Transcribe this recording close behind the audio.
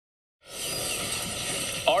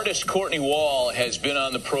Artist Cortney Wall has been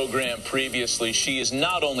on the program previously. She is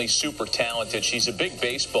not only super talented, she's a big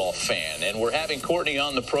baseball fan. And we're having Cortney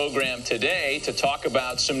on the program today to talk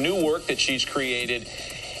about some new work that she's created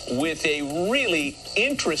with a really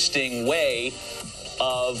interesting way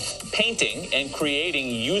of painting and creating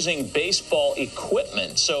using baseball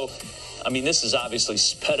equipment. So, I mean, this is obviously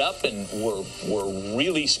sped up, and we're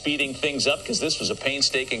really speeding things up because this was a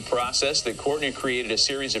painstaking process that Cortney created a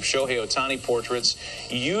series of Shohei Ohtani portraits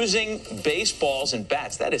using baseballs and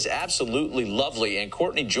bats. That is absolutely lovely, and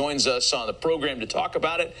Cortney joins us on the program to talk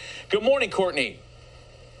about it. Good morning, Cortney.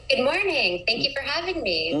 Good morning. Thank you for having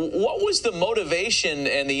me. What was the motivation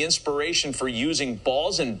and the inspiration for using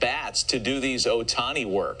balls and bats to do these Ohtani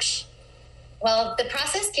works? Well, the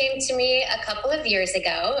process came to me a couple of years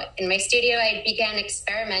ago. In my studio, I began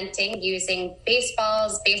experimenting using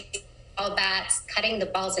baseballs, baseball bats, cutting the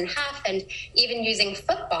balls in half, and even using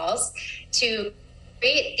footballs to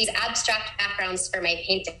create these abstract backgrounds for my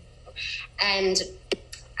painting. And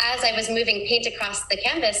as I was moving paint across the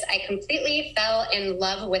canvas, I completely fell in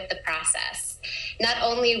love with the process. Not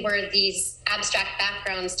only were these abstract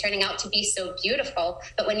backgrounds turning out to be so beautiful,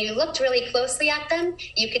 but when you looked really closely at them,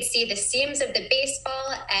 you could see the seams of the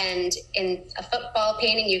baseball, and in a football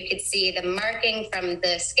painting, you could see the marking from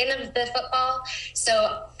the skin of the football.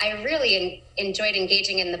 So I really enjoyed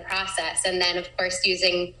engaging in the process, and then, of course,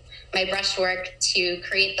 using my brushwork to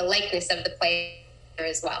create the likeness of the player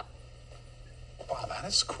as well. Wow, that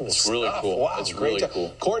is cool. It's really cool. Wow, it's really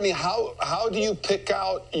cool. Cortney, how do you pick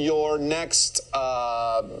out your next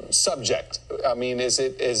subject? I mean,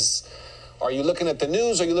 are you looking at the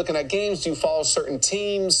news? Are you looking at games? Do you follow certain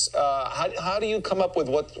teams? How do you come up with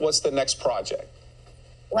what's the next project?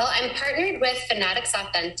 Well, I'm partnered with Fanatics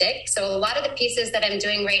Authentic. So a lot of the pieces that I'm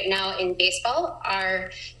doing right now in baseball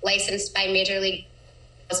are licensed by Major League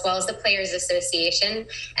as well as the Players Association.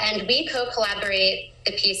 And we co-collaborate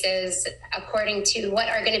the pieces according to what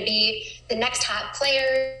are going to be the next hot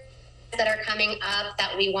players that are coming up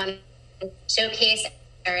that we want to showcase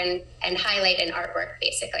and highlight in artwork,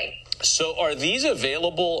 basically. So are these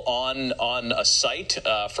available on a site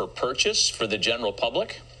for purchase for the general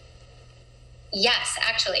public? Yes,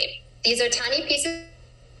 actually. These Ohtani pieces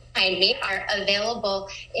behind me are available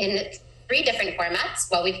in 3 different formats.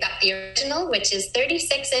 Well, we've got the original, which is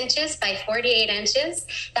 36 inches by 48 inches.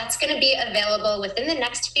 That's going to be available within the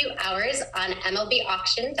next few hours on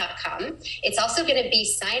MLBauction.com. It's also going to be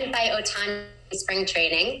signed by Ohtani spring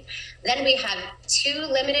training. Then we have 2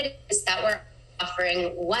 limited that we're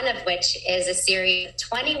offering, one of which is a series of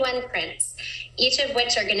 21 prints, each of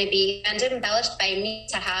which are going to be hand embellished by me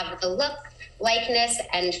to have the look, likeness,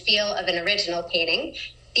 and feel of an original painting.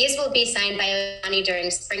 These will be signed by Ohtani during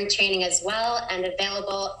spring training as well, and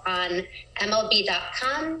available on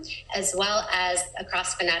MLB.com as well as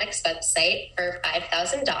across Fanatics' website for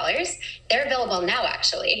 $5,000. They're available now,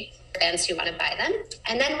 actually, for fans who want to buy them.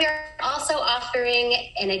 And then we're also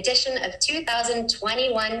offering an edition of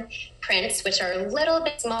 2021 prints, which are a little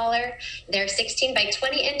bit smaller. They're 16 by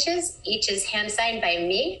 20 inches. Each is hand signed by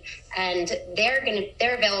me, and they're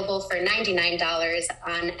available for $99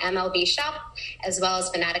 on MLB Shop as well as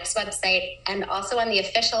Fanatics website, and also on the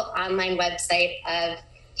official online website of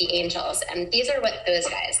the Angels. And these are what those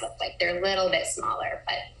guys look like. They're a little bit smaller,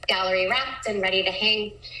 but gallery wrapped and ready to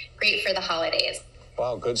hang. Great for the holidays.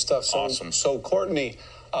 Wow, good stuff. So, awesome. So, Cortney,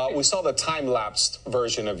 we saw the time-lapsed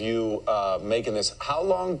version of you making this. How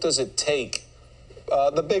long does it take,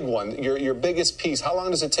 the big one, your biggest piece, how long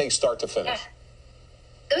does it take start to finish?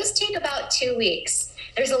 Yeah. Those take about 2 weeks.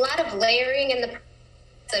 There's a lot of layering in the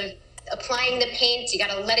process of applying the paint. You got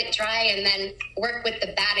to let it dry and then work with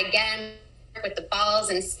the bat again, work with the balls,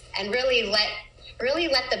 and really let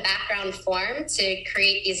the background form to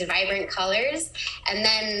create these vibrant colors. And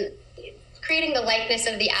then creating the likeness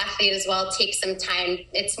of the athlete as well takes some time.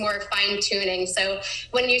 It's more fine tuning. So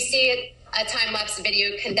when you see a time-lapse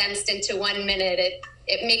video condensed into 1 minute,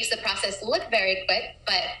 it makes the process look very quick,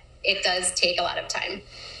 but it does take a lot of time.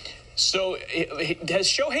 So has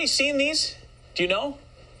Shohei seen these? Do you know?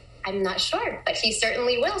 I'm not sure, but he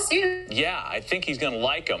certainly will soon. Yeah, I think he's going to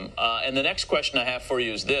like them. And the next question I have for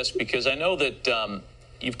you is this, because I know that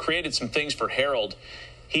you've created some things for Harold.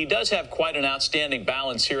 He does have quite an outstanding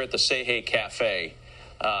balance here at the Say Hey Cafe.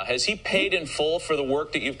 Has he paid in full for the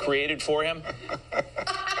work that you've created for him?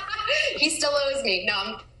 He still owes me. No,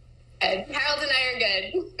 I'm good. Harold and I are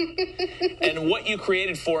good. And what you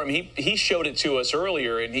created for him, he showed it to us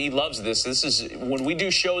earlier, and he loves this. This is when we do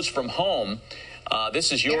shows from home.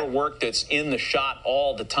 This is your work that's in the shot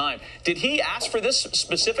all the time. Did he ask for this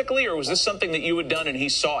specifically, or was this something that you had done and he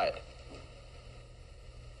saw it?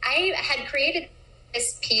 I had created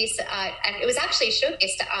this piece, it was actually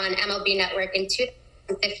showcased on MLB Network in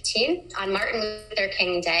 2015 on Martin Luther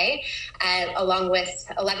King Day, along with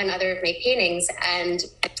 11 other of my paintings. And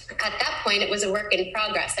at that point, it was a work in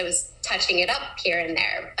progress. I was touching it up here and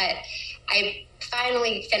there, but I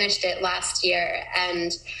finally finished it last year.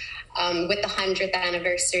 And with the 100th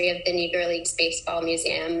anniversary of the Negro Leagues Baseball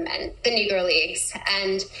Museum and the Negro Leagues,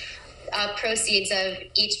 and proceeds of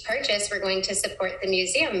each purchase were going to support the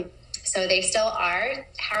museum. So they still are.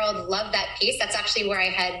 Harold loved that piece. That's actually where I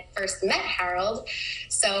had first met Harold.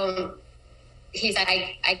 So he said,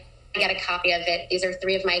 I get a copy of it. These are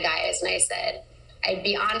 3 of my guys. And I said, I'd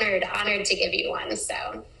be honored to give you one.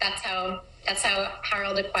 So that's how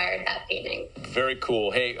Harold acquired that painting. Very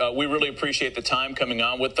cool. Hey, we really appreciate the time coming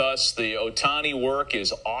on with us. The Ohtani work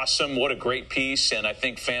is awesome. What a great piece. And I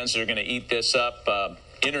think fans are going to eat this up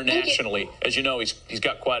internationally. As you know, he's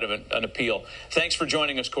got quite an appeal. Thanks for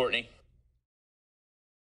joining us, Cortney.